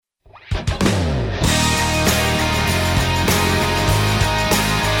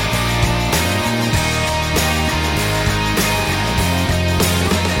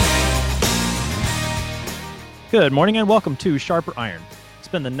Good morning and welcome to Sharper Iron.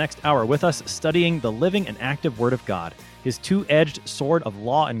 Spend the next hour with us studying the living and active Word of God, His two-edged sword of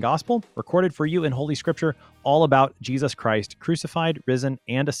law and gospel, recorded for you in Holy Scripture, all about Jesus Christ, crucified, risen,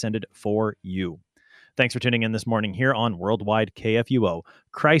 and ascended for you. Thanks for tuning in this morning here on Worldwide KFUO.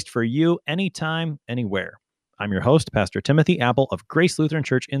 Christ for you, anytime, anywhere. I'm your host, Pastor Timothy Apple of Grace Lutheran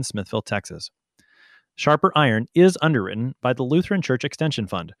Church in Smithville, Texas. Sharper Iron is underwritten by the Lutheran Church Extension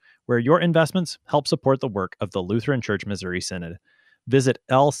Fund, where your investments help support the work of the Lutheran Church Missouri Synod. Visit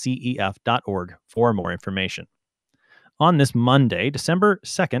lcef.org for more information. On this Monday, December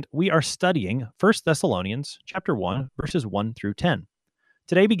 2nd, we are studying 1 Thessalonians chapter 1, verses 1 through 10.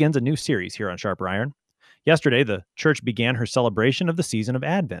 Today begins a new series here on Sharper Iron. Yesterday, the church began her celebration of the season of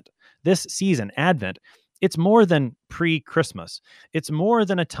Advent. This season, Advent, it's more than pre-Christmas. It's more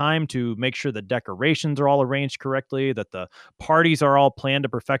than a time to make sure the decorations are all arranged correctly, that the parties are all planned to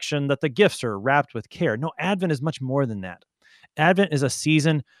perfection, that the gifts are wrapped with care. No, Advent is much more than that. Advent is a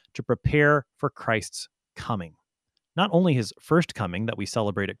season to prepare for Christ's coming. Not only his first coming that we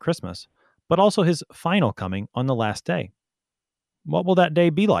celebrate at Christmas, but also his final coming on the last day. What will that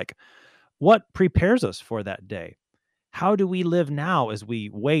day be like? What prepares us for that day? How do we live now as we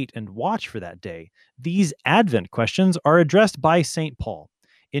wait and watch for that day? These Advent questions are addressed by St. Paul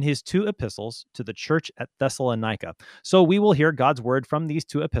in his two epistles to the church at Thessalonica. So we will hear God's word from these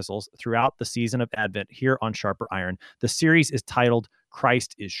two epistles throughout the season of Advent here on Sharper Iron. The series is titled,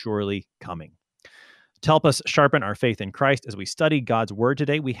 Christ is Surely Coming. To help us sharpen our faith in Christ as we study God's word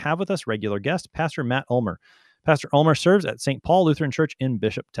today, we have with us regular guest, Pastor Matt Ulmer. Pastor Ulmer serves at St. Paul Lutheran Church in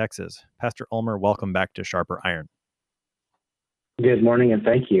Bishop, Texas. Pastor Ulmer, welcome back to Sharper Iron. Good morning, and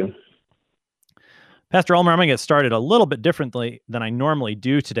thank you. Pastor Ulmer, I'm going to get started a little bit differently than I normally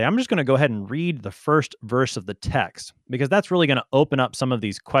do today. I'm just going to go ahead and read the first verse of the text, because that's really going to open up some of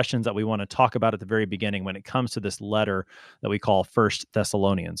these questions that we want to talk about at the very beginning when it comes to this letter that we call 1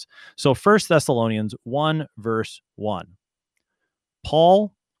 Thessalonians. So 1 Thessalonians 1, verse 1.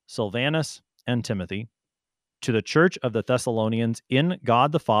 Paul, Silvanus, and Timothy, to the church of the Thessalonians in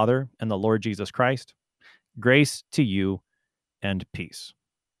God the Father and the Lord Jesus Christ, grace to you and peace.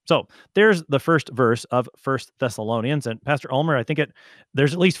 So there's the first verse of 1 Thessalonians. And Pastor Ulmer, I think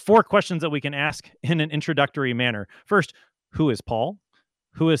there's at least four questions that we can ask in an introductory manner. First, who is Paul?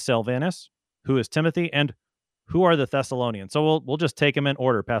 Who is Silvanus? Who is Timothy? And who are the Thessalonians? So we'll just take them in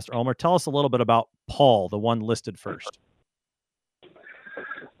order. Pastor Ulmer, tell us a little bit about Paul, the one listed first.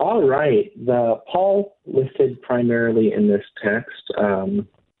 All right. The Paul listed primarily in this text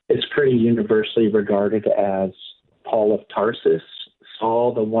is pretty universally regarded as Paul of Tarsus,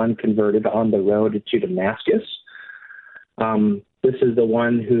 Saul, the one converted on the road to Damascus. This is the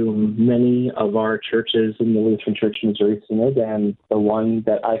one who many of our churches in the Lutheran Church Missouri Synod, and the one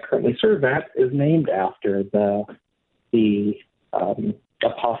that I currently serve at, is named after the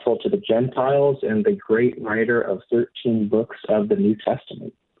apostle to the Gentiles and the great writer of 13 books of the New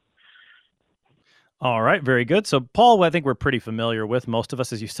Testament. All right, very good. So Paul, I think we're pretty familiar with. Most of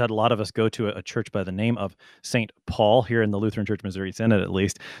us, as you said, a lot of us go to a church by the name of St. Paul here in the Lutheran Church Missouri Synod, at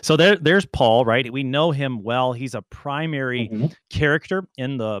least. So there's Paul, right? We know him well. He's a primary character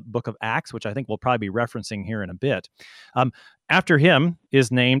in the book of Acts, which I think we'll probably be referencing here in a bit. After him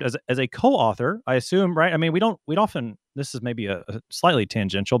is named as a co-author, I assume, right? I mean, we'd often, this is maybe a slightly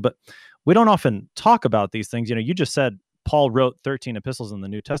tangential, but we don't often talk about these things. You know, you just said Paul wrote 13 epistles in the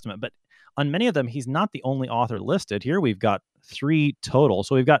New Testament, but on many of them, he's not the only author listed. Here we've got 3 total.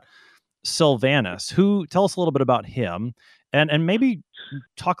 So we've got Silvanus, who, tell us a little bit about him, and maybe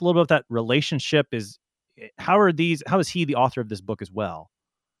talk a little bit about that relationship. How is he the author of this book as well?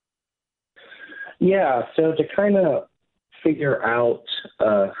 Yeah, so to kind of figure out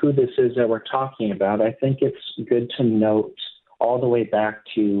who this is that we're talking about, I think it's good to note all the way back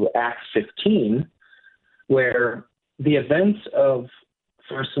to Acts 15, where the events of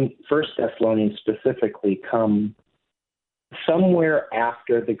First Thessalonians specifically come somewhere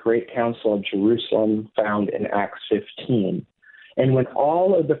after the Great Council of Jerusalem found in Acts 15. And when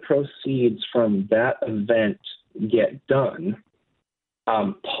all of the proceeds from that event get done,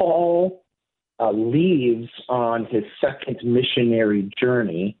 Paul leaves on his second missionary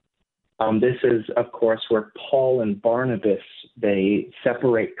journey. This is, of course, where Paul and Barnabas, they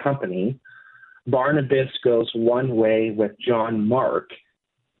separate company. Barnabas goes one way with John Mark,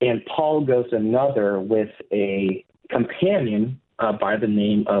 and Paul goes another with a companion by the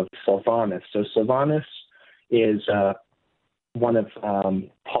name of Silvanus. So Silvanus is one of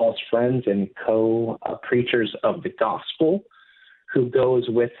Paul's friends and co-preachers of the gospel who goes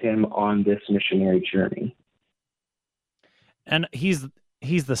with him on this missionary journey. And he's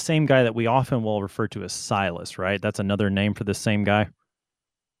he's the same guy that we often will refer to as Silas, right? That's another name for the same guy.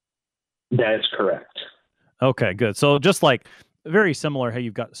 That is correct. Okay, good. So just like very similar how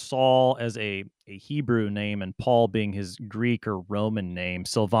you've got Saul as a Hebrew name and Paul being his Greek or Roman name,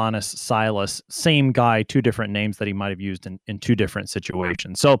 Silvanus, Silas, same guy, two different names that he might have used in two different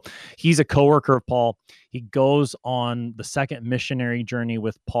situations. So he's a coworker of Paul. He goes on the second missionary journey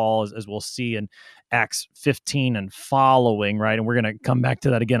with Paul, as we'll see in Acts 15 and following, right? And we're going to come back to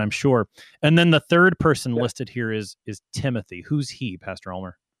that again, I'm sure. And then the third person listed here is Timothy. Who's he, Pastor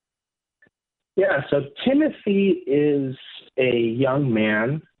Ulmer? Yeah, so Timothy is a young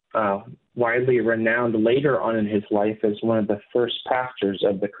man, widely renowned later on in his life as one of the first pastors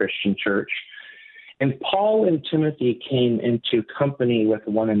of the Christian church. And Paul and Timothy came into company with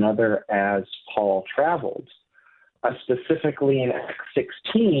one another as Paul traveled. Specifically in Acts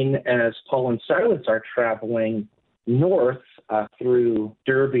 16, as Paul and Silas are traveling north through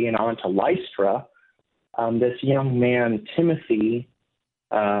Derbe and on to Lystra, this young man, Timothy,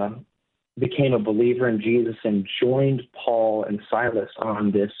 became a believer in Jesus and joined Paul and Silas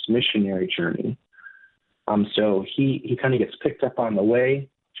on this missionary journey. So he kind of gets picked up on the way,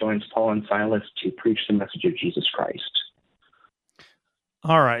 joins Paul and Silas to preach the message of Jesus Christ.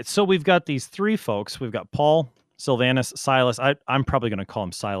 All right, so we've got these three folks. We've got Paul, Silvanus, Silas. I'm probably going to call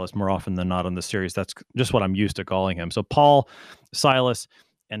him Silas more often than not on the series. That's just what I'm used to calling him. So Paul, Silas,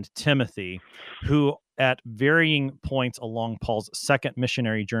 and Timothy, who at varying points along Paul's second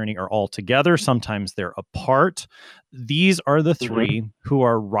missionary journey are all together. Sometimes they're apart. These are the three who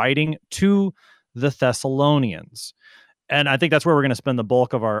are writing to the Thessalonians. And I think that's where we're going to spend the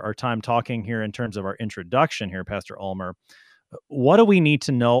bulk of our time talking here in terms of our introduction here, Pastor Ulmer. What do we need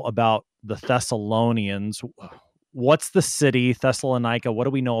to know about the Thessalonians? What's the city, Thessalonica? What do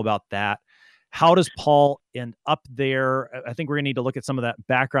we know about that? How does Paul end up there? I think we're going to need to look at some of that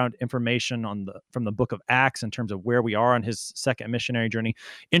background information from the book of Acts in terms of where we are on his second missionary journey.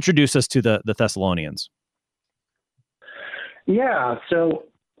 Introduce us to the Thessalonians. Yeah, so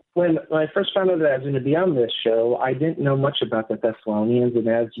when I first found out that I was going to be on this show, I didn't know much about the Thessalonians. And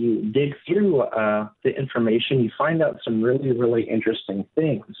as you dig through the information, you find out some really, really interesting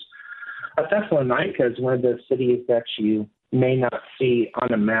things. Thessalonica is one of those cities that you may not see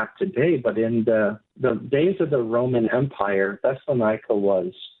on a map today, but in the days of the Roman Empire, Thessalonica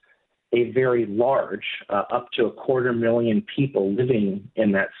was a very large, up to 250,000 people living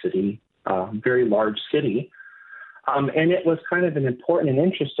in that city, very large city. And it was kind of an important and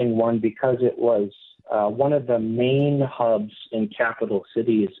interesting one because it was one of the main hubs and capital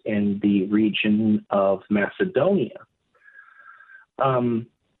cities in the region of Macedonia.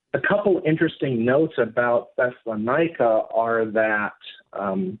 A couple interesting notes about Thessalonica are that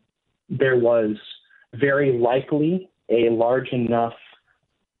there was very likely a large enough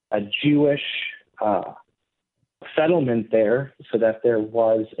Jewish settlement there so that there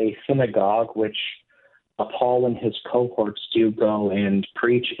was a synagogue, which Paul and his cohorts do go and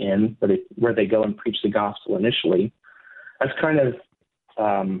preach in, where they go and preach the gospel initially. That's kind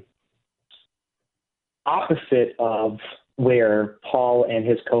of opposite of where Paul and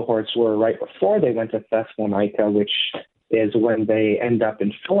his cohorts were right before they went to Thessalonica, which is when they end up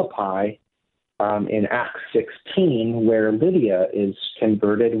in Philippi in Acts 16, where Lydia is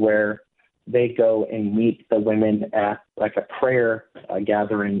converted, where they go and meet the women at like a prayer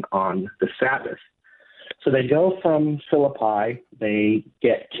gathering on the Sabbath. So they go from Philippi, they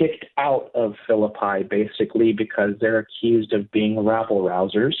get kicked out of Philippi basically because they're accused of being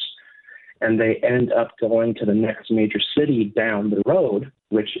rabble-rousers, and they end up going to the next major city down the road,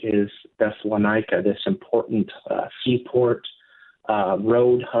 which is Thessalonica, this important seaport,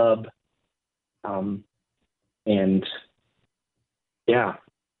 road hub. And yeah,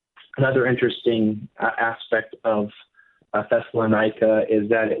 another interesting aspect of Thessalonica is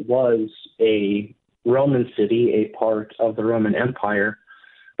that it was a Roman city, a part of the Roman Empire,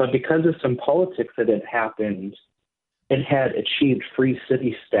 but because of some politics that had happened, it had achieved free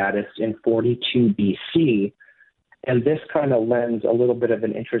city status in 42 BC, and this kind of lends a little bit of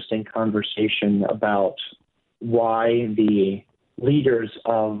an interesting conversation about why the leaders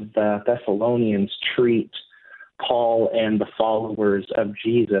of the Thessalonians treat Paul and the followers of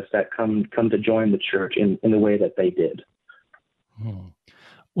Jesus that come to join the church in the way that they did.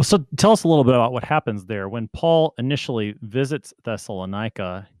 Well, so tell us a little bit about what happens there. When Paul initially visits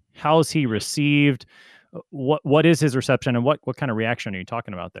Thessalonica, how is he received? What is his reception, and what kind of reaction are you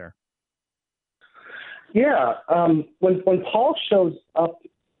talking about there? Yeah, when Paul shows up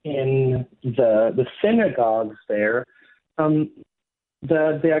in the synagogues there,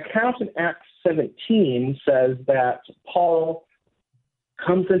 the account in Acts 17 says that Paul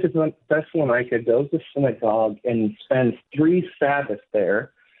comes into Thessalonica, goes to synagogue, and spends 3 Sabbaths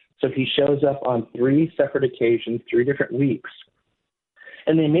there. So he shows up on 3 separate occasions, 3 different weeks.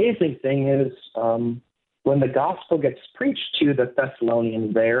 And the amazing thing is, when the gospel gets preached to the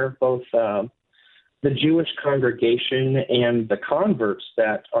Thessalonians there, both the Jewish congregation and the converts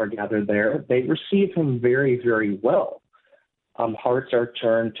that are gathered there, they receive him very, very well. Hearts are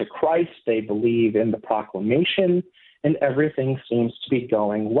turned to Christ. They believe in the proclamation, and everything seems to be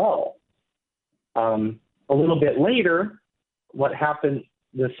going well. A little bit later, what happened?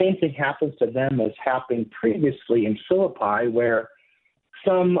 The same thing happens to them as happened previously in Philippi, where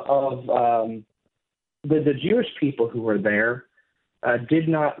some of the Jewish people who were there did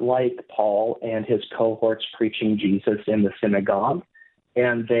not like Paul and his cohorts preaching Jesus in the synagogue,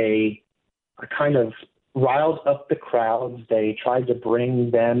 and they kind of riled up the crowds. They tried to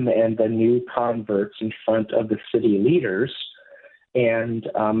bring them and the new converts in front of the city leaders, and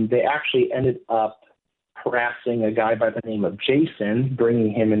they actually ended up harassing a guy by the name of Jason,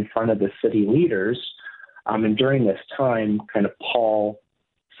 bringing him in front of the city leaders. And during this time, kind of Paul,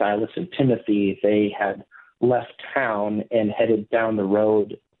 Silas, and Timothy, they had left town and headed down the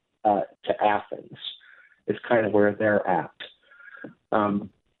road to Athens. Is kind of where they're at.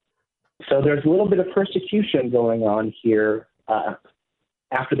 So there's a little bit of persecution going on here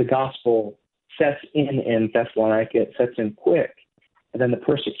after the gospel sets in Thessalonica. It sets in quick, and then the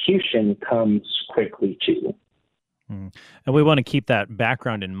persecution comes quickly too. And we want to keep that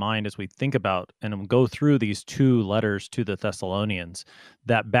background in mind as we think about and go through these 2 letters to the Thessalonians.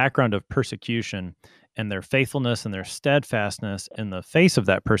 That background of persecution and their faithfulness and their steadfastness in the face of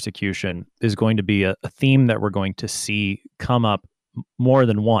that persecution is going to be a theme that we're going to see come up more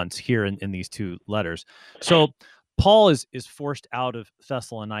than once here in these 2 letters. So Paul is forced out of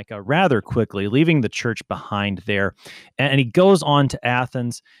Thessalonica rather quickly, leaving the church behind there, and he goes on to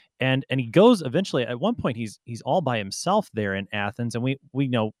Athens, and he goes eventually. At one point, he's all by himself there in Athens, and we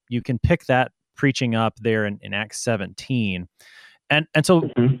know you can pick that preaching up there in Acts 17, and so.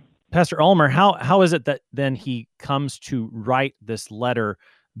 Mm-hmm. Pastor Ulmer, how is it that then he comes to write this letter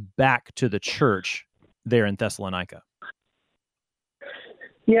back to the church there in Thessalonica?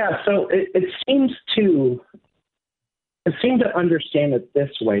 Yeah, so it seemed to understand it this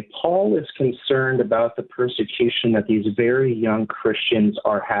way. Paul is concerned about the persecution that these very young Christians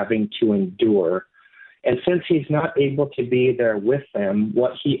are having to endure. And since he's not able to be there with them,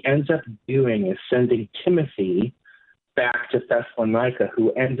 what he ends up doing is sending Timothy back to Thessalonica,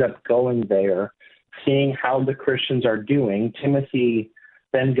 who ends up going there, seeing how the Christians are doing. Timothy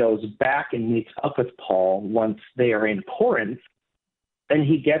then goes back and meets up with Paul once they are in Corinth, and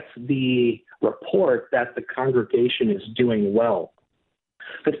he gets the report that the congregation is doing well.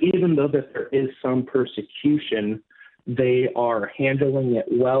 But even though that there is some persecution, they are handling it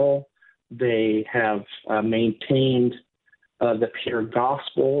well. They have maintained the pure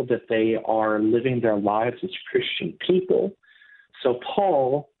gospel, that they are living their lives as Christian people. So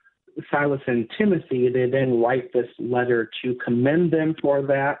Paul, Silas, and Timothy, they then write this letter to commend them for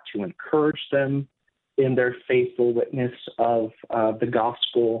that, to encourage them in their faithful witness of the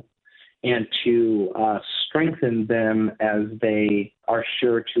gospel, and to strengthen them as they are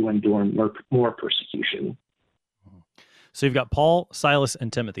sure to endure more persecution. So you've got Paul, Silas,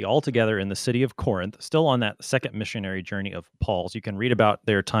 and Timothy all together in the city of Corinth, still on that second missionary journey of Paul's. You can read about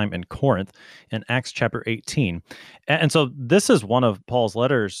their time in Corinth in Acts chapter 18. And so this is one of Paul's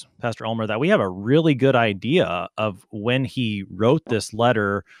letters, Pastor Ulmer, that we have a really good idea of when he wrote this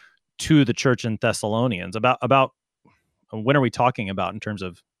letter to the church in Thessalonians. About when are we talking about in terms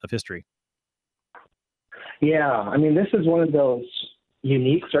of history? Yeah, I mean, this is one of those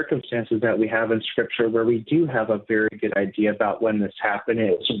unique circumstances that we have in Scripture where we do have a very good idea about when this happened.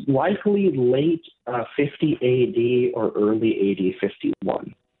 It's likely late 50 A.D. or early A.D.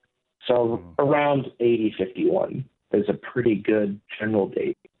 51. So around A.D. 51 is a pretty good general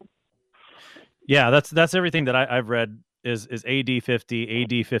date. Yeah, that's everything that I've read is AD 50,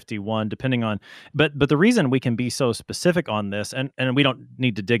 AD 51, depending on. But the reason we can be so specific on this, and we don't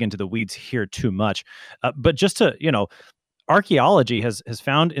need to dig into the weeds here too much, but just to, archaeology has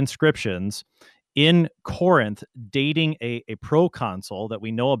found inscriptions in Corinth dating a proconsul that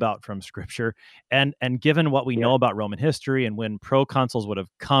we know about from Scripture, and given what we know about Roman history and when proconsuls would have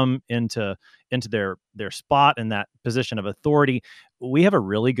come into their spot in that position of authority, we have a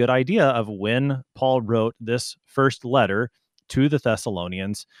really good idea of when Paul wrote this first letter to the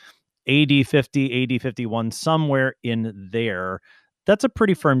Thessalonians, AD 50, AD 51, somewhere in there. That's a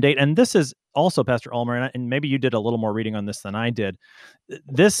pretty firm date. And this is also, Pastor Ulmer, and maybe you did a little more reading on this than I did.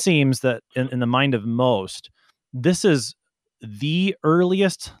 This seems that in the mind of most, this is the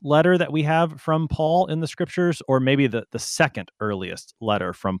earliest letter that we have from Paul in the scriptures, or maybe the second earliest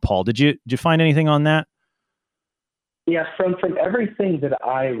letter from Paul. Did you find anything on that? Yeah, from everything that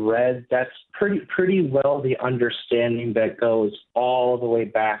I read, that's pretty well the understanding that goes all the way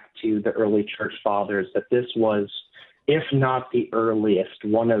back to the early church fathers, that this was, if not the earliest,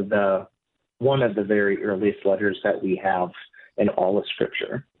 one of the very earliest letters that we have in all of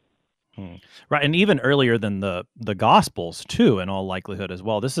Scripture. Right, and even earlier than the Gospels too, in all likelihood as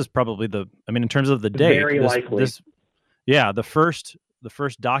well. This is probably in terms of the date, very likely. The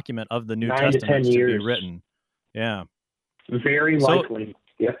first document of the New 9 Testament to 10 to years. be written. Yeah. Very likely.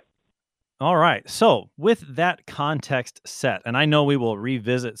 Yep. All right. So with that context set, and I know we will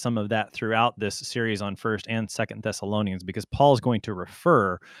revisit some of that throughout this series on 1st and 2nd Thessalonians, because Paul is going to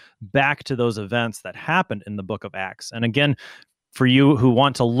refer back to those events that happened in the book of Acts. And again, for you who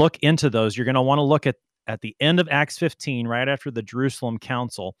want to look into those, you're going to want to look at the end of Acts 15, right after the Jerusalem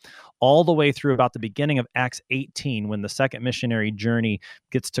Council, all the way through about the beginning of Acts 18, when the second missionary journey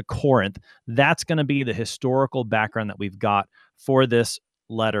gets to Corinth. That's going to be the historical background that we've got for this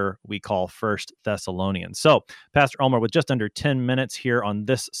letter we call 1st Thessalonians. So, Pastor Ulmer, with just under 10 minutes here on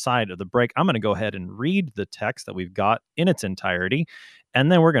this side of the break, I'm going to go ahead and read the text that we've got in its entirety,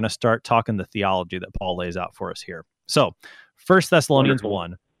 and then we're going to start talking the theology that Paul lays out for us here. So, 1 Thessalonians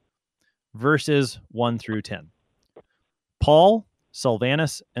 1, verses 1 through 10. Paul,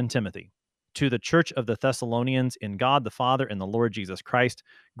 Silvanus, and Timothy, to the church of the Thessalonians in God the Father and the Lord Jesus Christ,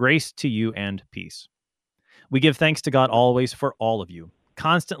 grace to you and peace. We give thanks to God always for all of you,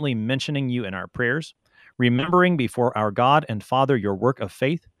 constantly mentioning you in our prayers, remembering before our God and Father your work of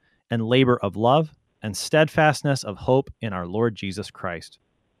faith and labor of love and steadfastness of hope in our Lord Jesus Christ.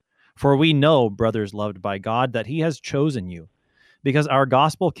 For we know, brothers loved by God, that he has chosen you, because our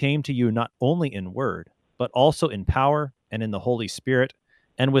gospel came to you not only in word, but also in power and in the Holy Spirit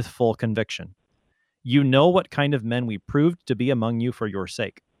and with full conviction. You know what kind of men we proved to be among you for your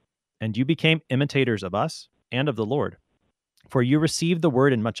sake, and you became imitators of us and of the Lord. For you received the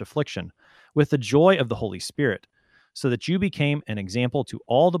word in much affliction, with the joy of the Holy Spirit, so that you became an example to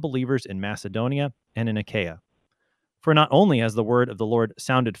all the believers in Macedonia and in Achaia. For not only has the word of the Lord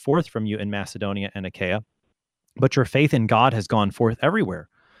sounded forth from you in Macedonia and Achaia, but your faith in God has gone forth everywhere,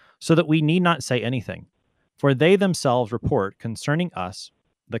 so that we need not say anything. For they themselves report concerning us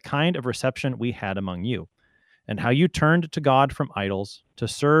the kind of reception we had among you, and how you turned to God from idols to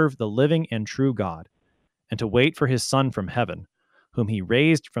serve the living and true God, and to wait for his Son from heaven, whom he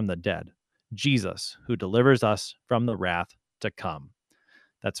raised from the dead, Jesus, who delivers us from the wrath to come.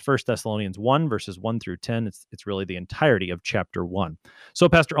 That's 1 Thessalonians 1, verses 1 through 10. It's really the entirety of chapter 1. So,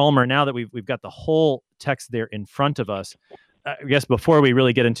 Pastor Ulmer, now that we've got the whole text there in front of us, I guess before we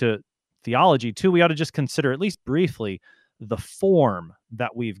really get into theology, too, we ought to just consider, at least briefly, the form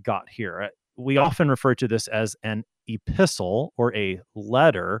that we've got here. We often refer to this as an epistle or a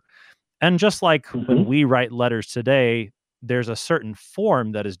letter. And just like when we write letters today, there's a certain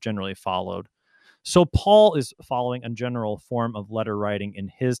form that is generally followed. So Paul is following a general form of letter writing in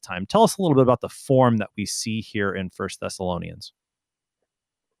his time. Tell us a little bit about the form that we see here in 1 Thessalonians.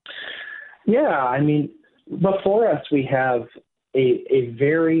 Yeah, I mean, before us we have a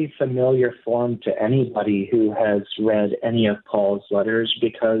very familiar form to anybody who has read any of Paul's letters,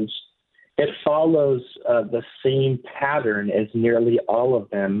 because it follows the same pattern as nearly all of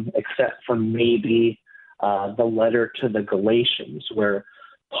them, except for maybe the letter to the Galatians, where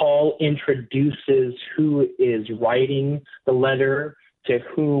Paul introduces who is writing the letter, to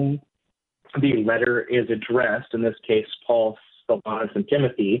whom the letter is addressed. In this case, Paul, Silvanus, and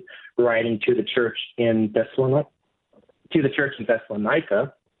Timothy, writing to the church in Thessalonica.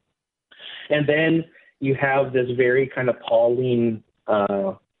 And then you have this very kind of Pauline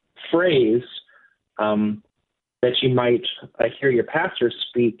phrase that you might hear your pastors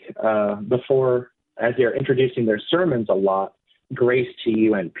speak before, as they're introducing their sermons a lot: grace to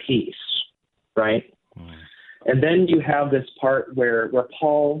you and peace, right? And then you have this part where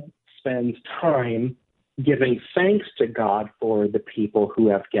Paul spends time giving thanks to God for the people who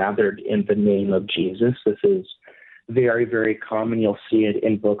have gathered in the name of Jesus. This is very, very common. You'll see it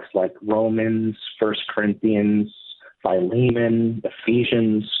in books like Romans, 1 Corinthians, Philemon,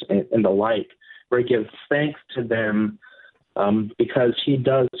 Ephesians, and the like, where he gives thanks to them because he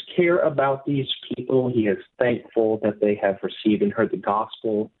does care about these people. He is thankful that they have received and heard the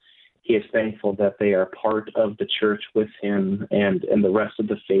gospel. He is thankful that they are part of the church with him and the rest of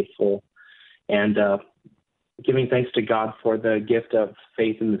the faithful, and giving thanks to God for the gift of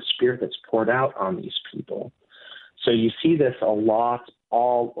faith in the Spirit that's poured out on these people. So you see this a lot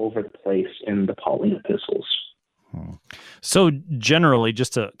all over the place in the Pauline epistles. So generally,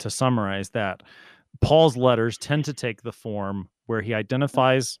 just to summarize that, Paul's letters tend to take the form where he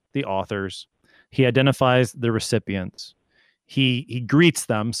identifies the authors, he identifies the recipients, he greets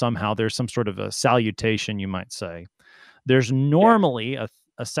them somehow. There's some sort of a salutation, you might say. There's normally a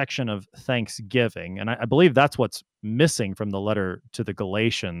section of thanksgiving, and I believe that's what's missing from the letter to the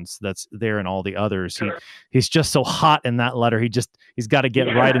Galatians that's there in all the others. He's just so hot in that letter. He's got to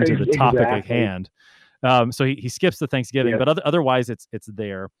get right into the topic at hand. So he skips the Thanksgiving, but otherwise it's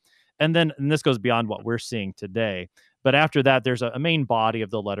there. And this goes beyond what we're seeing today. But after that, there's a main body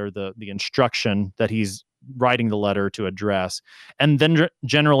of the letter, the instruction that he's writing the letter to address. And then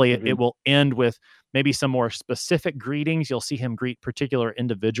generally it will end with maybe some more specific greetings. You'll see him greet particular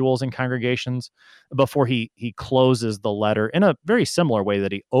individuals in congregations before he closes the letter in a very similar way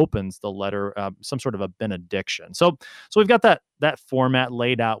that he opens the letter, some sort of a benediction. So we've got that format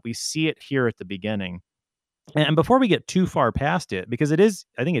laid out. We see it here at the beginning. And before we get too far past it, because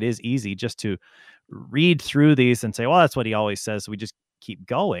I think it is easy just to read through these and say, well, that's what he always says. So we just keep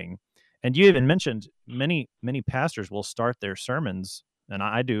going. And you even mentioned many pastors will start their sermons, and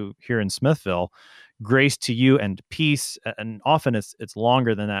I do here in Smithville, grace to you and peace. And often it's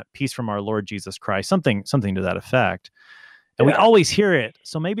longer than that, peace from our Lord Jesus Christ, something to that effect. And we always hear it.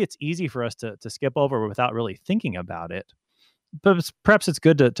 So maybe it's easy for us to skip over without really thinking about it. But perhaps it's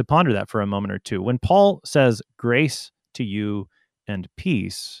good to ponder that for a moment or two. When Paul says grace to you and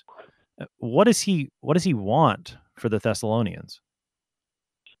peace, what does he want for the Thessalonians?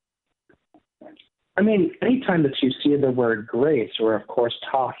 I mean, anytime that you see the word grace, we're of course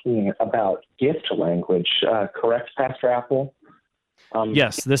talking about gift language. Correct, Pastor Apple?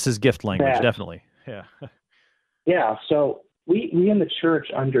 Yes, this is gift language, definitely. Yeah. Yeah. So we in the church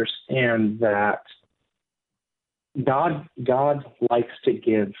understand that God likes to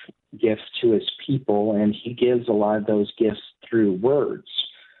give gifts to his people, and he gives a lot of those gifts through words.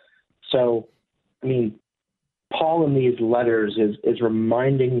 So, I mean, Paul in these letters is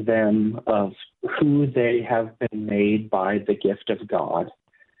reminding them of who they have been made by the gift of God.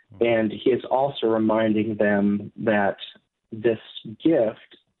 And he is also reminding them that this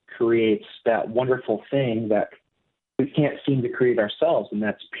gift creates that wonderful thing that we can't seem to create ourselves, and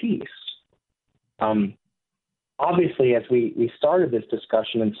that's peace. Obviously, as we started this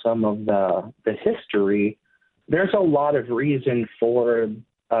discussion in some of the history, there's a lot of reason for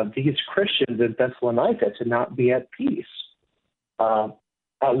these Christians in Thessalonica to not be at peace.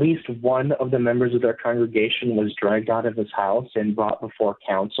 At least one of the members of their congregation was dragged out of his house and brought before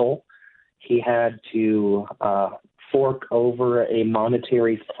council. He had to fork over a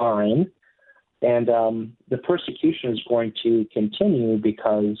monetary fine, and the persecution is going to continue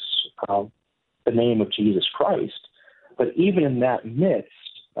because of the name of Jesus Christ. But even in that midst,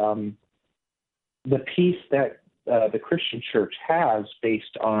 the peace that the Christian church has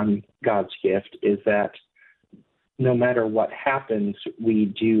based on God's gift is that no matter what happens, we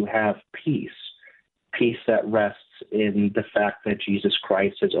do have peace that rests in the fact that Jesus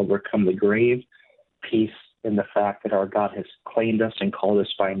Christ has overcome the grave, peace in the fact that our God has claimed us and called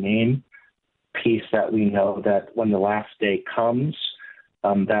us by name, peace that we know that when the last day comes,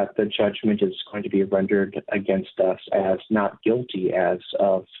 that the judgment is going to be rendered against us as not guilty as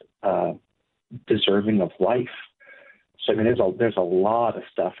of deserving of life. So I mean, there's a lot of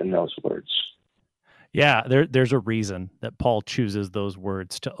stuff in those words. Yeah, there's a reason that Paul chooses those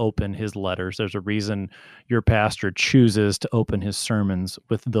words to open his letters. There's a reason your pastor chooses to open his sermons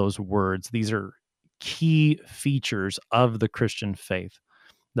with those words. These are key features of the Christian faith,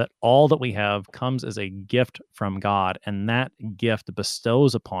 that all that we have comes as a gift from God, and that gift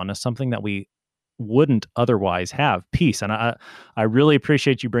bestows upon us something that we wouldn't otherwise have, peace. And I really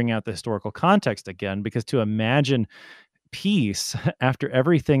appreciate you bringing out the historical context again, because to imagine peace after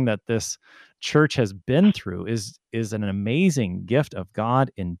everything that this church has been through is an amazing gift of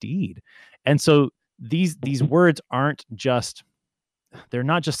God indeed. And so these words they're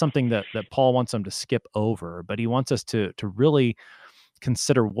not just something that Paul wants them to skip over, but he wants us to really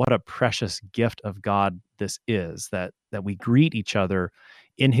consider what a precious gift of God this is, that we greet each other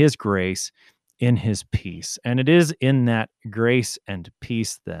in his grace, in his peace. And it is in that grace and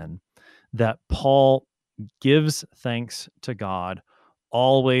peace then that Paul gives thanks to God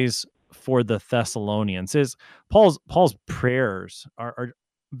always for the Thessalonians. Paul's prayers are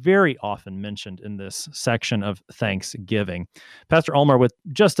very often mentioned in this section of Thanksgiving. Pastor Ulmer, with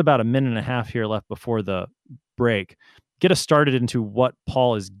just about a minute and a half here left before the break, get us started into what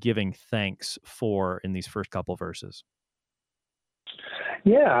Paul is giving thanks for in these first couple verses.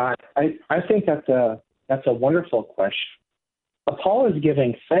 Yeah, I think that's a wonderful question. Paul is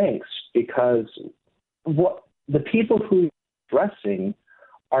giving thanks because what the people who he's addressing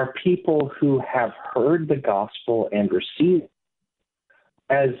are people who have heard the gospel and received it.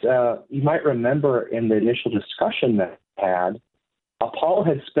 As you might remember in the initial discussion that we had, Paul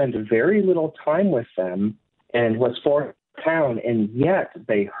had spent very little time with them and was for town, and yet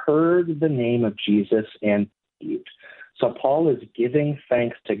they heard the name of Jesus and believed. So Paul is giving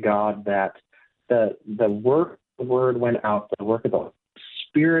thanks to God that the work of the word went out, the work of the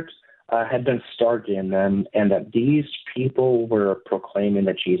Spirit had been started in them, and that these people were proclaiming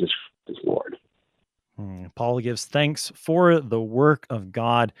that Jesus is Lord. Paul gives thanks for the work of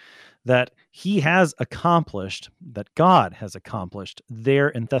God that he has accomplished, that God has accomplished there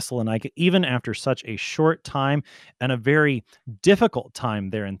in Thessalonica, even after such a short time and a very difficult time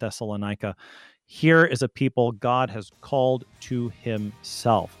there in Thessalonica. Here is a people God has called to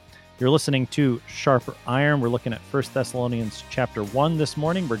himself. You're listening to Sharper Iron. We're looking at 1 Thessalonians chapter 1 this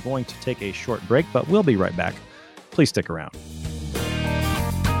morning. We're going to take a short break, but we'll be right back. Please stick around.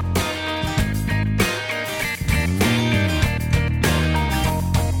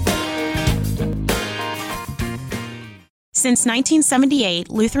 Since 1978,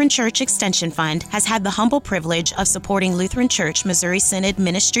 Lutheran Church Extension Fund has had the humble privilege of supporting Lutheran Church Missouri Synod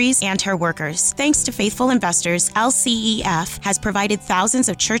ministries and her workers. Thanks to faithful investors, LCEF has provided thousands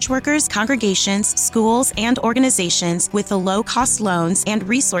of church workers, congregations, schools, and organizations with the low-cost loans and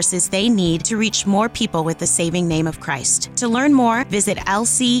resources they need to reach more people with the saving name of Christ. To learn more, visit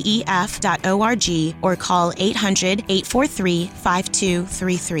lcef.org or call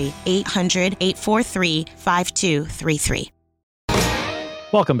 800-843-5233, 800-843-5233.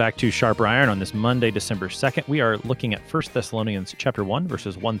 Welcome back to Sharper Iron on this Monday, December 2nd. We are looking at 1 Thessalonians chapter 1,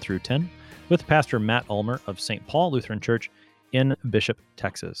 verses 1 through 10, with Pastor Matt Ulmer of St. Paul Lutheran Church in Bishop,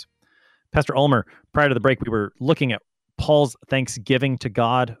 Texas. Pastor Ulmer, prior to the break, we were looking at Paul's thanksgiving to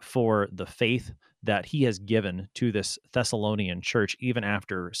God for the faith that he has given to this Thessalonian church, even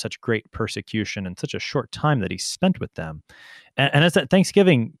after such great persecution and such a short time that he spent with them. And as that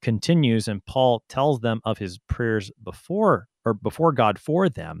thanksgiving continues and Paul tells them of his prayers before God for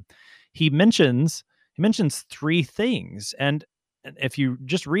them, he mentions three things. And if you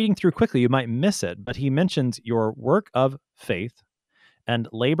just reading through quickly, you might miss it, but he mentions your work of faith and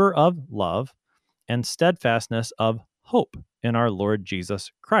labor of love and steadfastness of hope in our Lord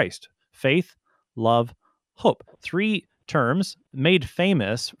Jesus Christ. Faith, love, hope. Three terms made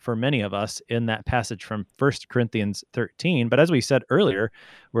famous for many of us in that passage from 1 Corinthians 13. But as we said earlier,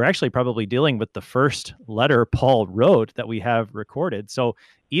 we're actually probably dealing with the first letter Paul wrote that we have recorded. So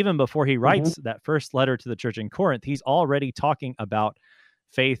even before he writes that first letter to the church in Corinth, he's already talking about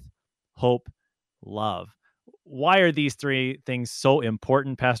faith, hope, love. Why are these three things so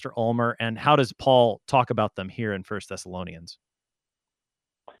important, Pastor Ulmer, and how does Paul talk about them here in 1 Thessalonians?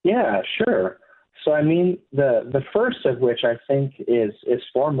 Yeah, sure. So, I mean, the first of which I think is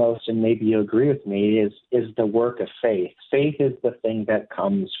foremost, and maybe you agree with me, is the work of faith. Faith is the thing that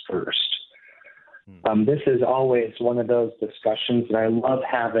comes first. This is always one of those discussions that I love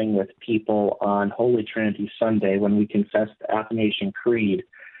having with people on Holy Trinity Sunday when we confess the Athanasian Creed,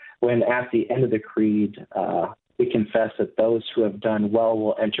 when at the end of the Creed, we confess that those who have done well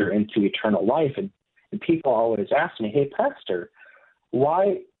will enter into eternal life. And people always ask me, hey, Pastor,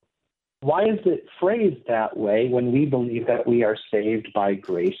 why is it phrased that way when we believe that we are saved by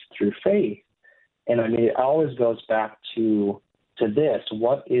grace through faith? And I mean, it always goes back to this.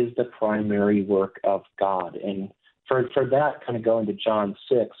 What is the primary work of God? And for that, kind of go into John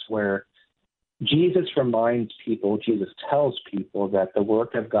 6, where Jesus tells people that the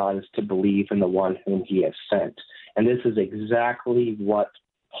work of God is to believe in the one whom he has sent. And this is exactly what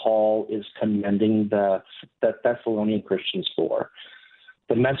Paul is commending the Thessalonian Christians for.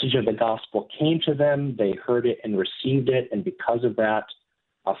 The message of the gospel came to them, they heard it and received it, and because of that,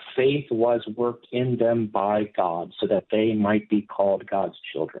 a faith was worked in them by God so that they might be called God's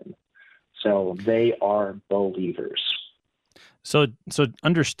children. So they are believers. So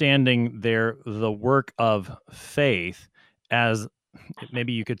understanding the work of faith as,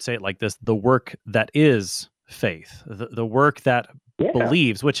 maybe you could say it like this, the work that is faith, the work that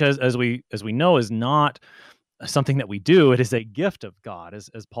believes, which as we know is not something that we do. It is a gift of God,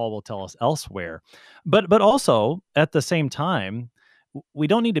 as Paul will tell us elsewhere. But also at the same time, we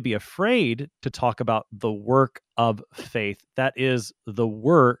don't need to be afraid to talk about the work of faith. That is the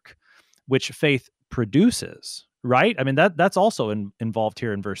work which faith produces, right? I mean, that's also involved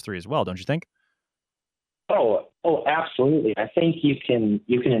here in verse 3 as well, don't you think? Oh, absolutely. I think you can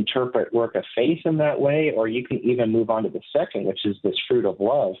interpret work of faith in that way, or you can even move on to the second, which is this fruit of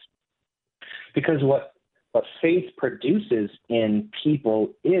love. Because what what faith produces in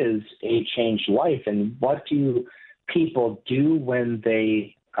people is a changed life. And what do people do when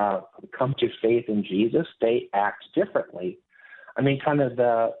they come to faith in Jesus? They act differently. I mean, kind of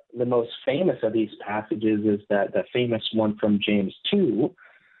the most famous of these passages is the famous one from James 2,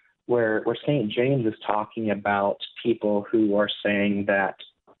 where St. James is talking about people who are saying that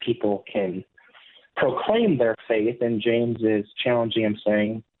people can proclaim their faith, and James is challenging him,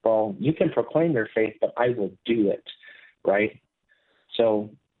 saying, well, you can proclaim your faith, but I will do it, right? So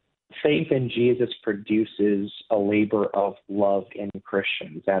faith in Jesus produces a labor of love in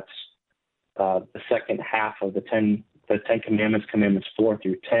Christians. That's the second half of the Ten Commandments, Commandments 4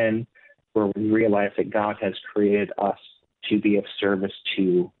 through 10, where we realize that God has created us to be of service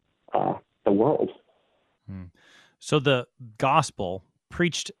to the world. So the gospel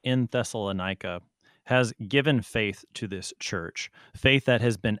preached in Thessalonica has given faith to this church, faith that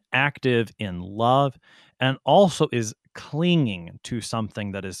has been active in love and also is clinging to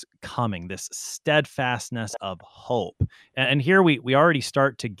something that is coming, this steadfastness of hope. And here we already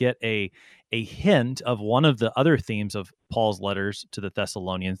start to get a hint of one of the other themes of Paul's letters to the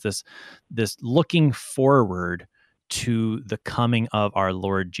Thessalonians, this looking forward to the coming of our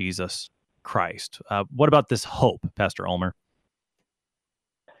Lord Jesus Christ. What about this hope, Pastor Ulmer?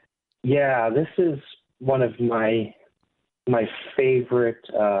 Yeah, this is one of my favorite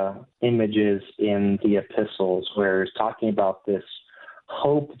images in the epistles, where it's talking about this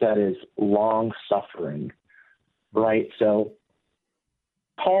hope that is long-suffering, right? So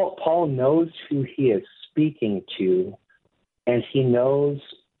Paul knows who he is speaking to, and he knows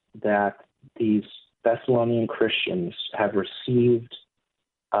that these Thessalonian Christians have received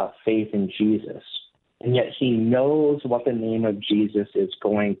faith in Jesus. And yet he knows what the name of Jesus is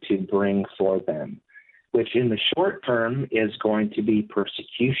going to bring for them, which in the short term is going to be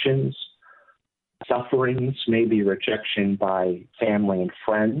persecutions, sufferings, maybe rejection by family and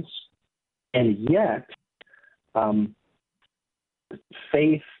friends. And yet,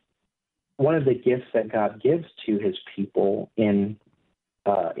 faith, one of the gifts that God gives to his people in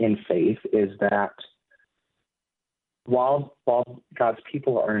faith is that while God's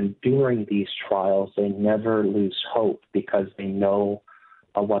people are enduring these trials, they never lose hope because they know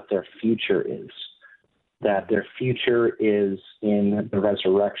what their future is, that their future is in the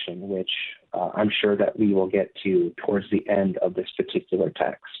resurrection, which I'm sure that we will get to towards the end of this particular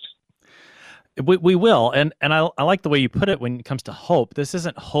text. We will, and I like the way you put it when it comes to hope. This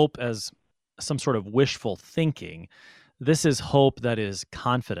isn't hope as some sort of wishful thinking. This is hope that is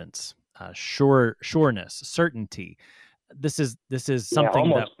confidence, sureness, certainty. This is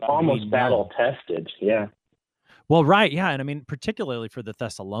something almost battle tested. Yeah. Well, right, yeah, and I mean, particularly for the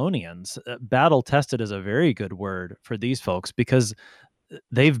Thessalonians, battle tested is a very good word for these folks because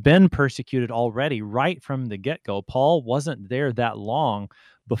they've been persecuted already right from the get-go. Paul wasn't there that long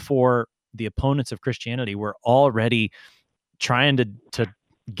before the opponents of Christianity were already trying to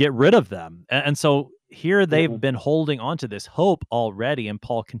get rid of them, and so here they've been holding on to this hope already, and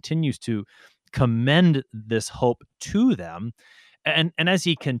Paul continues to commend this hope to them. And as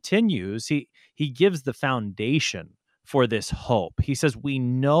he continues, he gives the foundation for this hope. He says, we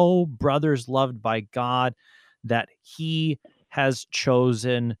know, brothers loved by God, that he has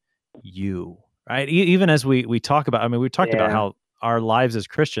chosen you, right? Even as we talk about, I mean, we talked about how our lives as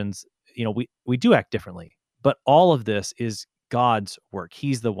Christians, you know, we do act differently, but all of this is God's work.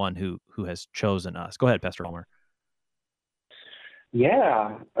 He's the one who has chosen us. Go ahead, Pastor Ulmer.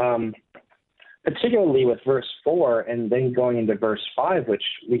 Yeah. Particularly with verse 4 and then going into verse 5, which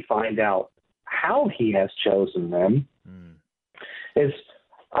we find out how he has chosen them, is,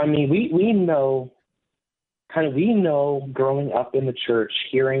 I mean, we know growing up in the church,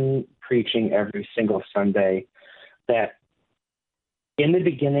 hearing preaching every single Sunday, that in the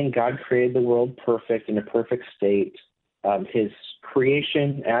beginning, God created the world perfect, in a perfect state. His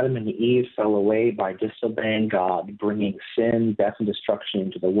creation, Adam and Eve, fell away by disobeying God, bringing sin, death, and destruction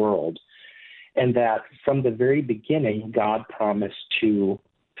into the world. And that from the very beginning, God promised to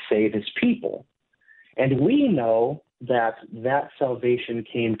save his people. And we know that salvation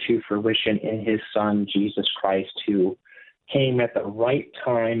came to fruition in his Son, Jesus Christ, who came at the right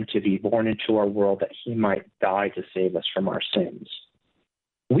time to be born into our world that he might die to save us from our sins.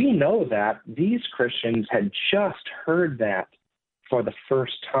 We know that these Christians had just heard that for the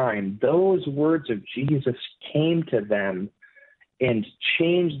first time. Those words of Jesus came to them and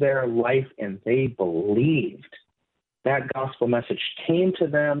changed their life, and they believed. That gospel message came to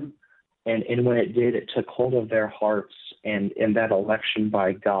them, and when it did, it took hold of their hearts, and that election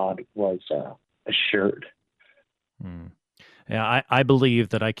by God was assured. Yeah, I believe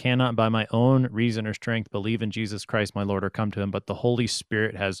that I cannot by my own reason or strength believe in Jesus Christ, my Lord, or come to him, but the Holy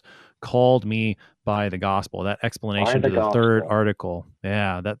Spirit has called me by the gospel. That By explanation the to the third gospel. article.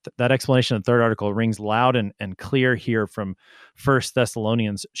 Yeah, that explanation of the third article rings loud and clear here from First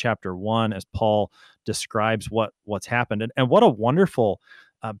Thessalonians chapter 1 as Paul describes what's happened. And what a wonderful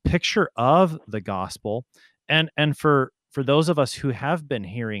picture of the gospel. And for those of us who have been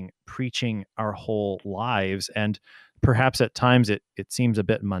hearing preaching our whole lives, and perhaps at times it seems a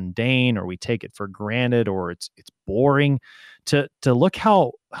bit mundane, or we take it for granted, or it's boring, to look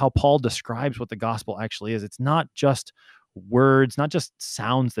how Paul describes what the gospel actually is. It's not just words, not just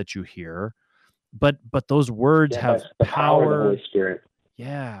sounds that you hear, but those words Yeah, have that's the power of the Holy Spirit.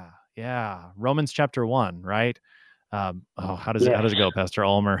 Yeah. Romans chapter 1, right? How does Yes. it go, Pastor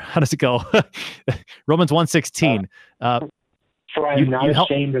Ulmer? How does it go? Romans 1:16. For I am not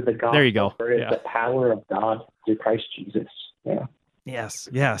ashamed of the gospel. There you go. For it is the power of God through Christ Jesus. Yeah. Yes.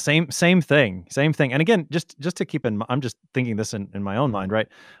 Yeah. Same thing. And again, just to keep in mind, I'm just thinking this in my own mind, right?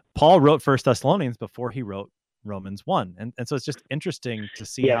 Paul wrote First Thessalonians before he wrote Romans 1. And so it's just interesting to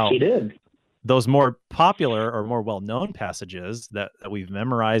see how he did. Those more popular or more well-known passages that we've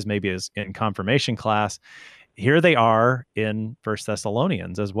memorized maybe as in confirmation class, here they are in First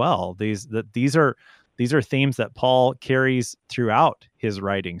Thessalonians as well. These are themes that Paul carries throughout his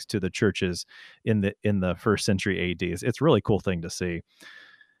writings to the churches in the first century AD. It's a really cool thing to see.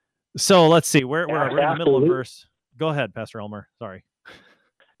 So let's see, we're in the middle of verse. Go ahead, Pastor Elmer. Sorry.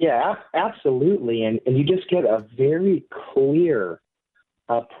 Yeah, absolutely. And you just get a very clear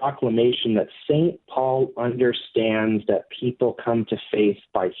proclamation that St. Paul understands that people come to faith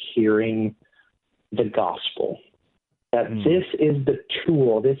by hearing the gospel. That this is the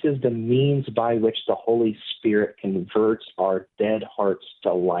tool, this is the means by which the Holy Spirit converts our dead hearts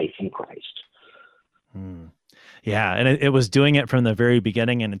to life in Christ. Yeah, and it was doing it from the very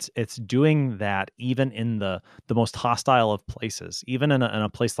beginning, and it's doing that even in the most hostile of places, even in a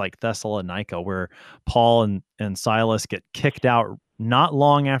place like Thessalonica, where Paul and Silas get kicked out not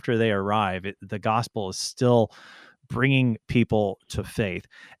long after they arrive. The gospel is still bringing people to faith,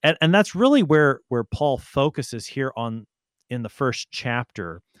 and that's really where Paul focuses here in the first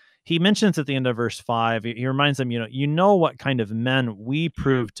chapter. He mentions at the end of verse 5, he reminds them, you know what kind of men we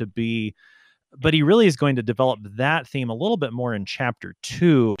prove to be. But he really is going to develop that theme a little bit more in chapter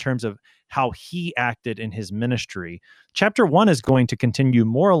 2 in terms of how he acted in his ministry. Chapter 1 is going to continue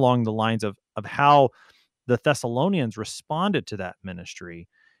more along the lines of how the Thessalonians responded to that ministry.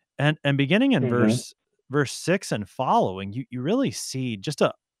 And beginning in verse 6 and following, you really see just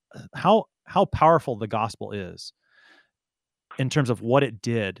how powerful the gospel is in terms of what it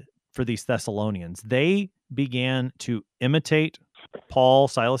did for these Thessalonians. They began to imitate Paul,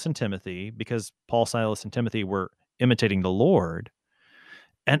 Silas, and Timothy, because Paul, Silas, and Timothy were imitating the Lord.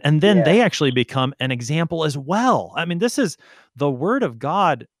 And then they actually become an example as well. I mean, this is the word of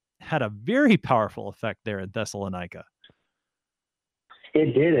God had a very powerful effect there in Thessalonica.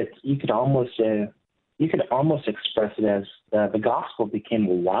 It did. You could almost express it as the gospel became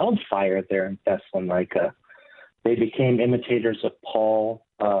a wildfire there in Thessalonica. They became imitators of Paul,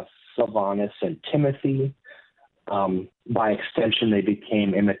 Silvanus, and Timothy. By extension, they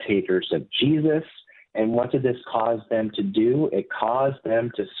became imitators of Jesus. And what did this cause them to do? It caused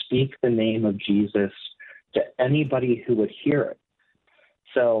them to speak the name of Jesus to anybody who would hear it.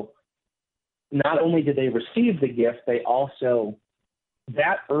 So not only did they receive the gift, they also,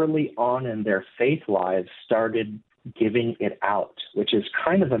 that early on in their faith lives, started giving it out, which is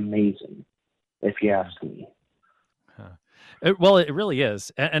kind of amazing, if you ask me. Well, it really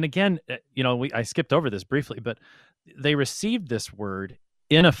is. And again, I skipped over this briefly, but they received this word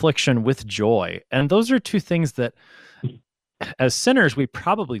in affliction with joy. And those are two things that as sinners, we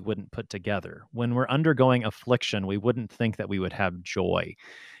probably wouldn't put together. When we're undergoing affliction, we wouldn't think that we would have joy.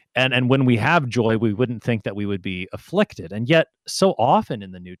 And when we have joy, we wouldn't think that we would be afflicted. And yet, so often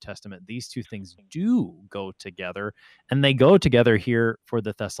in the New Testament, these two things do go together. And they go together here for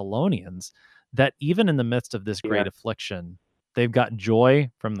the Thessalonians, that even in the midst of this great affliction, they've got joy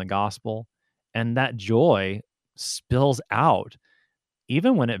from the gospel, and that joy spills out,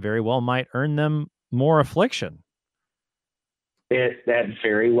 even when it very well might earn them more affliction. That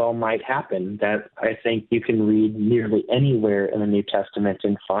very well might happen. That I think you can read nearly anywhere in the New Testament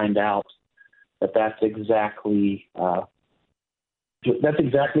and find out that that's exactly what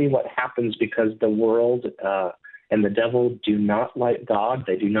happens, because the world and the devil do not like God.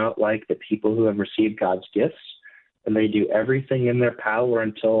 They do not like the people who have received God's gifts, and they do everything in their power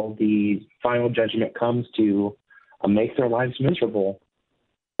until the final judgment comes to make their lives miserable.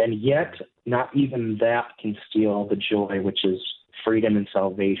 And yet, not even that can steal the joy, which is freedom and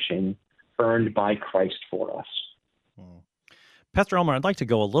salvation earned by Christ for us. Pastor Elmer, I'd like to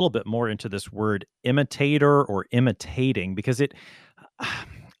go a little bit more into this word imitator or imitating, because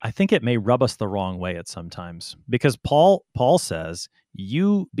I think it may rub us the wrong way at sometimes, because Paul says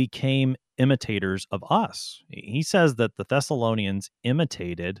you became imitators of us. He says that the Thessalonians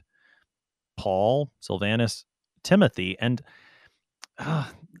imitated Paul, Silvanus, Timothy, and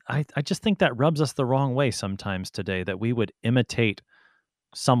I just think that rubs us the wrong way sometimes today, that we would imitate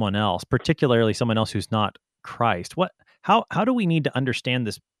someone else, particularly someone else who's not Christ. How do we need to understand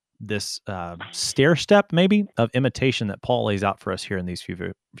this stair step maybe of imitation that Paul lays out for us here in these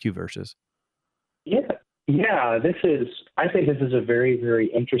few verses? Yeah. I think this is a very, very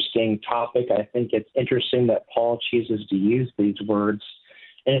interesting topic. I think it's interesting that Paul chooses to use these words.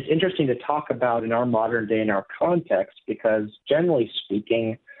 And it's interesting to talk about in our modern day, in our context, because generally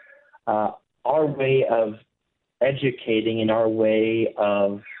speaking, our way of educating and our way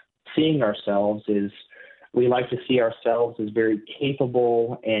of seeing ourselves is we like to see ourselves as very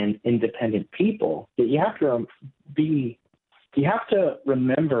capable and independent people. But you have to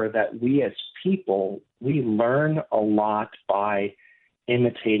remember that we as people, we learn a lot by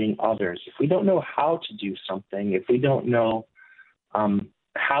imitating others. If we don't know how to do something, if we don't know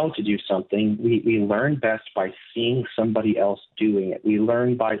how to do something, we learn best by seeing somebody else doing it. We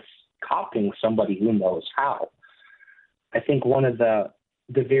learn by copying somebody who knows how. I think one of the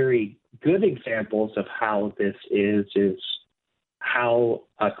very good examples of how this is how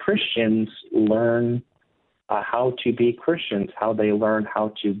Christians learn how to be Christians, how they learn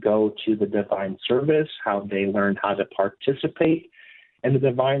how to go to the divine service, how they learn how to participate in the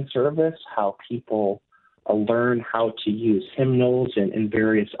divine service, how people learn how to use hymnals and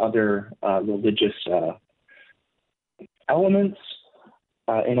various other religious elements.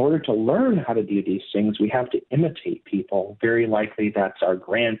 In order to learn how to do these things, we have to imitate people. Very likely that's our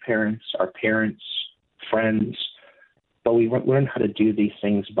grandparents, our parents, friends. But we learn how to do these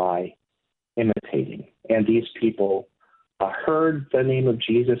things by imitating. And these people heard the name of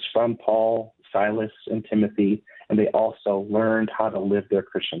Jesus from Paul, Silas, and Timothy, and they also learned how to live their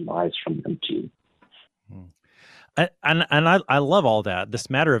Christian lives from them too. And I love all that. This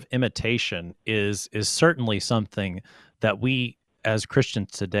matter of imitation is certainly something that we as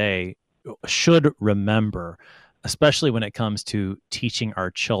Christians today should remember, especially when it comes to teaching our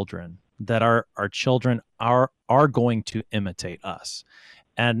children, that our children are going to imitate us.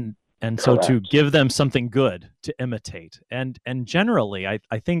 And so to give them something good to imitate. And generally,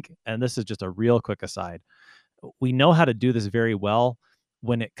 I think, and this is just a real quick aside, we know how to do this very well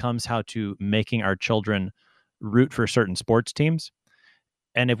when it comes how to making our children root for certain sports teams.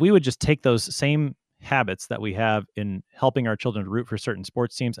 And if we would just take those same habits that we have in helping our children root for certain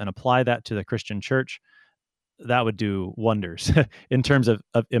sports teams and apply that to the Christian church, that would do wonders in terms of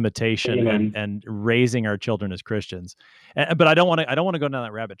imitation and raising our children as Christians. But I don't want to go down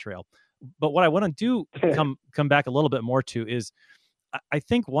that rabbit trail. But what I want to do come back a little bit more to is, I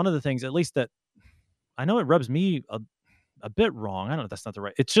think one of the things, at least that I know it rubs me a bit wrong. I don't know if that's not the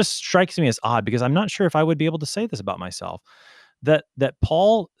right. It just strikes me as odd because I'm not sure if I would be able to say this about myself. That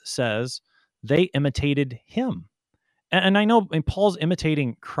Paul says they imitated him, and I know Paul's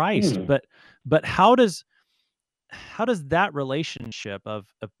imitating Christ, but how does that relationship of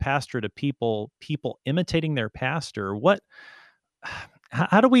pastor to people imitating their pastor,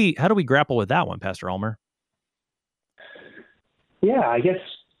 how do we grapple with that one, Pastor Elmer? Yeah, I guess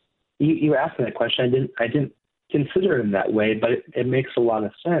you asked me that question. I didn't consider it in that way, but it makes a lot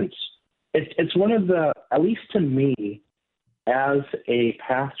of sense. It's one of the, at least to me, as a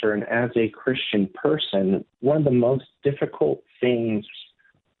pastor and as a Christian person, one of the most difficult things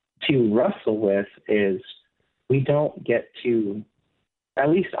to wrestle with is we don't get to, at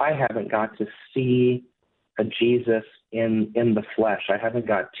least I haven't got to see a Jesus in the flesh. I haven't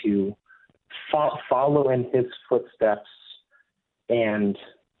got to follow in his footsteps and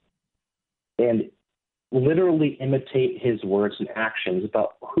literally imitate his words and actions.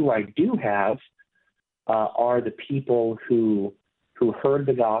 But who I do have are the people who heard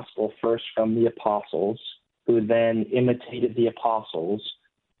the gospel first from the apostles, who then imitated the apostles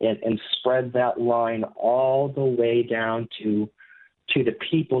and spread that line all the way down to the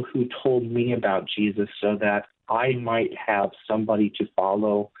people who told me about Jesus, so that I might have somebody to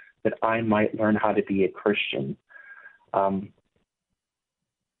follow, that I might learn how to be a Christian.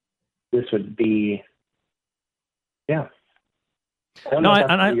 This would be, yeah. I don't know if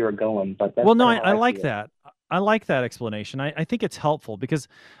that's where you were going, but that's I like that. I like that explanation. I think it's helpful because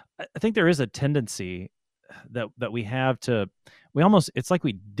I think there is a tendency, that we have to, it's like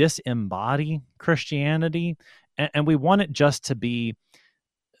we disembody Christianity, and we want it just to be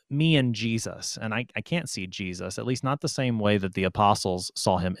me and Jesus. And I can't see Jesus, at least not the same way that the apostles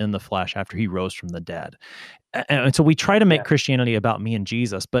saw him in the flesh after he rose from the dead. And so we try to make Christianity about me and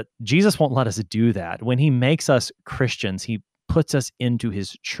Jesus, but Jesus won't let us do that. When he makes us Christians, he puts us into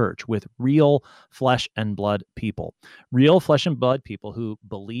his church with real flesh and blood people who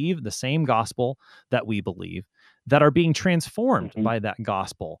believe the same gospel that we believe, that are being transformed by that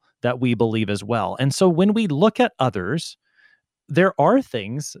gospel that we believe as well. And so when we look at others, there are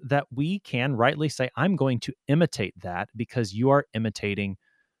things that we can rightly say, I'm going to imitate that because you are imitating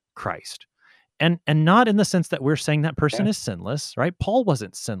Christ. And not in the sense that we're saying that person is sinless, right? Paul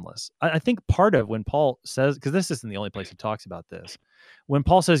wasn't sinless. I think part of when Paul says, because this isn't the only place he talks about this, when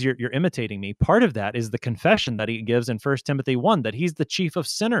Paul says you're imitating me, part of that is the confession that he gives in 1 Timothy 1 that he's the chief of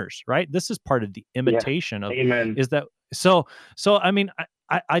sinners, right? This is part of the imitation of. Amen. Is that so? I mean,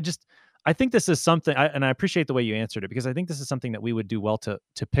 I think this is something, and I appreciate the way you answered it, because I think this is something that we would do well to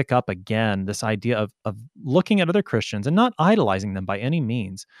pick up again, this idea of looking at other Christians and not idolizing them by any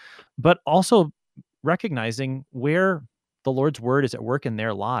means, but also recognizing where the Lord's word is at work in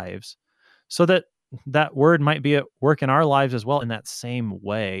their lives, so that that word might be at work in our lives as well in that same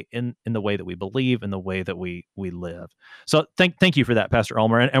way, in the way that we believe, in the way that we live. So thank you for that, Pastor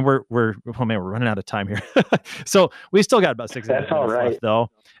Ulmer. And we're running out of time here. So we still got about 6 minutes left, though.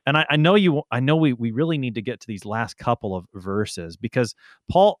 And I know we really need to get to these last couple of verses, because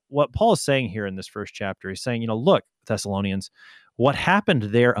what Paul is saying here in this first chapter, he's saying, look, Thessalonians, what happened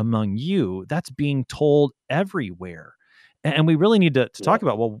there among you, that's being told everywhere. And we really need to talk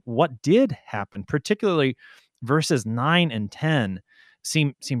about, well, what did happen, particularly verses 9 and 10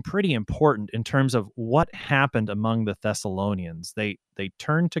 seem pretty important in terms of what happened among the Thessalonians. They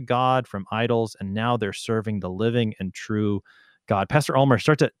turned to God from idols, and now they're serving the living and true God. Pastor Ulmer,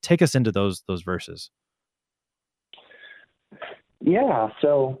 start to take us into those verses. Yeah,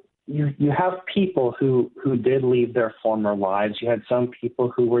 so you have people who did leave their former lives. You had some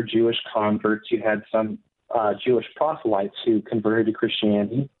people who were Jewish converts. You had some Jewish proselytes who converted to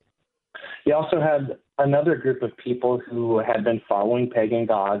Christianity. You also had another group of people who had been following pagan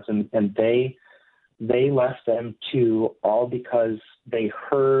gods, and they left them too, all because they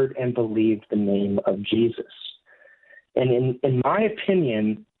heard and believed the name of Jesus. And in my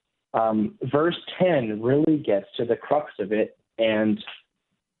opinion, verse 10 really gets to the crux of it, and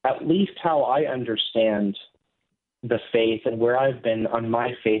at least how I understand the faith and where I've been on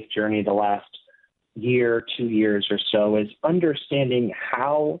my faith journey the last year, 2 years or so, is understanding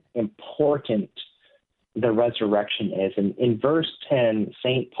how important the resurrection is. And in verse 10,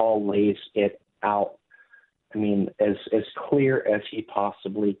 St. Paul lays it out, as clear as he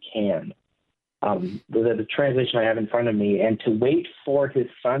possibly can. The translation I have in front of me, and to wait for his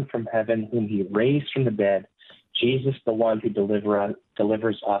Son from heaven, whom he raised from the dead, Jesus, the one who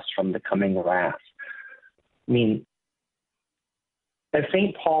delivers us from the coming wrath. As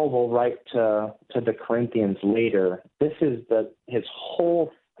St. Paul will write to the Corinthians later, this is his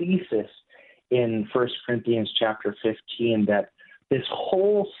whole thesis in 1 Corinthians chapter 15, that this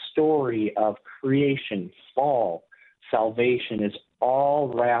whole story of creation, fall, salvation is all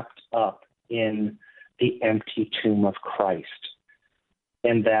wrapped up in the empty tomb of Christ.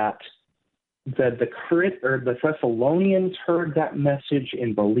 And that the Thessalonians heard that message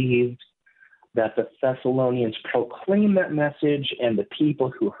and believed, that the Thessalonians proclaimed that message, and the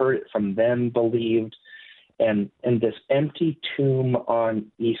people who heard it from them believed. And this empty tomb on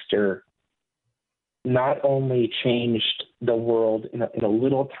Easter not only changed the world in a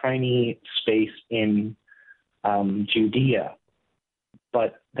little tiny space in Judea,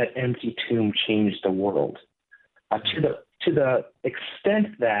 but that empty tomb changed the world to the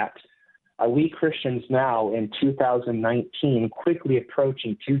extent that we Christians now in 2019, quickly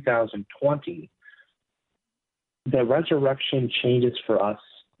approaching 2020, the resurrection changes for us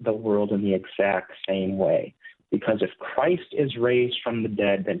the world in the exact same way. Because if Christ is raised from the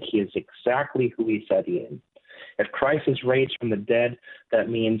dead, then he is exactly who he said he is. If Christ is raised from the dead, that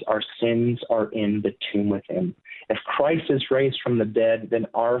means our sins are in the tomb with him. If Christ is raised from the dead, then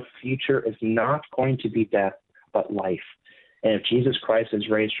our future is not going to be death, but life. And if Jesus Christ is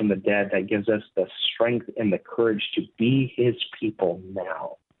raised from the dead, that gives us the strength and the courage to be his people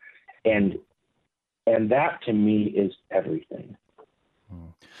now. And that, to me, is everything.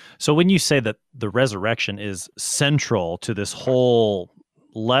 So when you say that the resurrection is central to this whole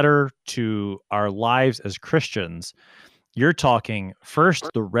letter to our lives as Christians, you're talking first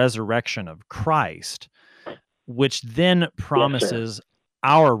the resurrection of Christ, which then promises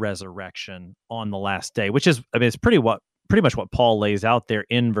our resurrection on the last day, which is, it's pretty much what Paul lays out there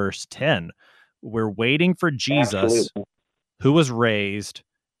in verse 10. We're waiting for Jesus, absolutely, who was raised,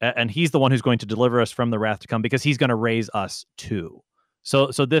 and he's the one who's going to deliver us from the wrath to come, because he's going to raise us too. So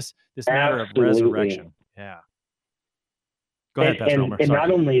this matter of resurrection. Yeah. Go ahead, Pastor Ulmer. And not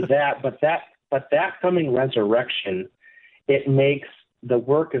only that, but that coming resurrection, it makes the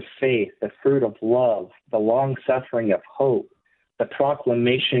work of faith, the fruit of love, the long suffering of hope, the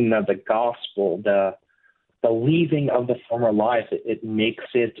proclamation of the gospel, the leaving of the former life, it makes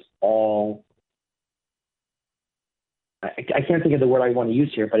it all, I can't think of the word I want to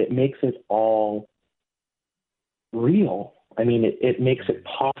use here, but it makes it all real. I mean, it makes it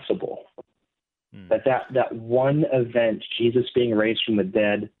possible that one event, Jesus being raised from the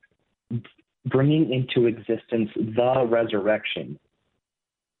dead, bringing into existence the resurrection,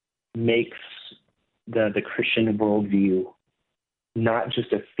 makes the Christian worldview not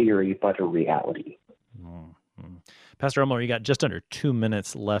just a theory, but a reality. Mm-hmm. Pastor Ulmer, you got just under 2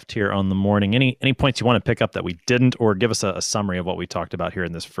 minutes left here on the morning. Any points you want to pick up that we didn't, or give us a summary of what we talked about here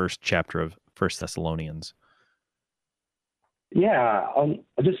in this first chapter of 1 Thessalonians? Yeah, I'll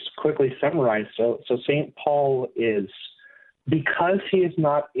just quickly summarize. So St. Paul is, because he is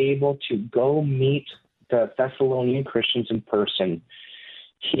not able to go meet the Thessalonian Christians in person,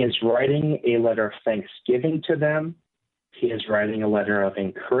 he is writing a letter of thanksgiving to them. He is writing a letter of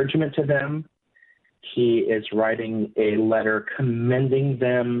encouragement to them. He is writing a letter commending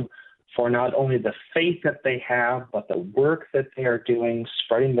them for not only the faith that they have, but the work that they are doing,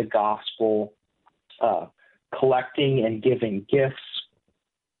 spreading the gospel, collecting and giving gifts.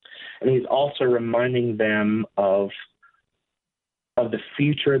 And he's also reminding them of the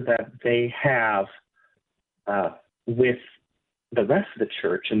future that they have with the rest of the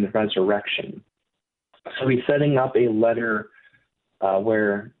church in the resurrection. So he's setting up a letter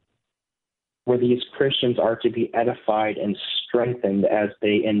where these Christians are to be edified and strengthened as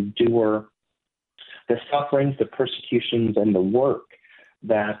they endure the sufferings, the persecutions, and the work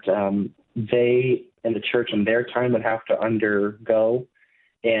that they and the church in their time would have to undergo,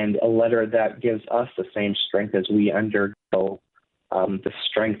 and a letter that gives us the same strength as we undergo the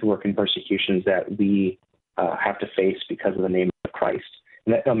strength, work, and persecutions that we have to face because of the name of Christ.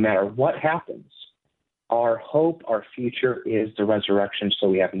 And that no matter what happens, our hope, our future is the resurrection, so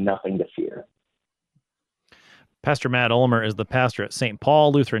we have nothing to fear. Pastor Matt Ulmer is the pastor at St.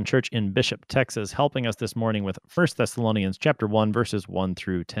 Paul Lutheran Church in Bishop, Texas, helping us this morning with 1 Thessalonians chapter 1, verses 1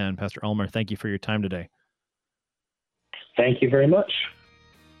 through 10. Pastor Ulmer, thank you for your time today. Thank you very much.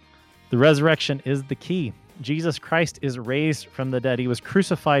 The resurrection is the key. Jesus Christ is raised from the dead. He was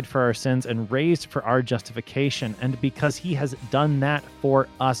crucified for our sins and raised for our justification. And because he has done that for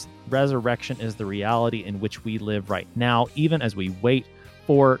us, resurrection is the reality in which we live right now, even as we wait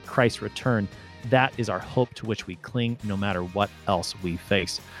for Christ's return. That is our hope to which we cling no matter what else we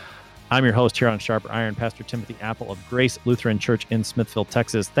face. I'm your host here on Sharper Iron, Pastor Timothy Apple of Grace Lutheran Church in Smithville,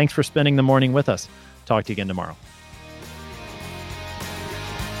 Texas. Thanks for spending the morning with us. Talk to you again tomorrow.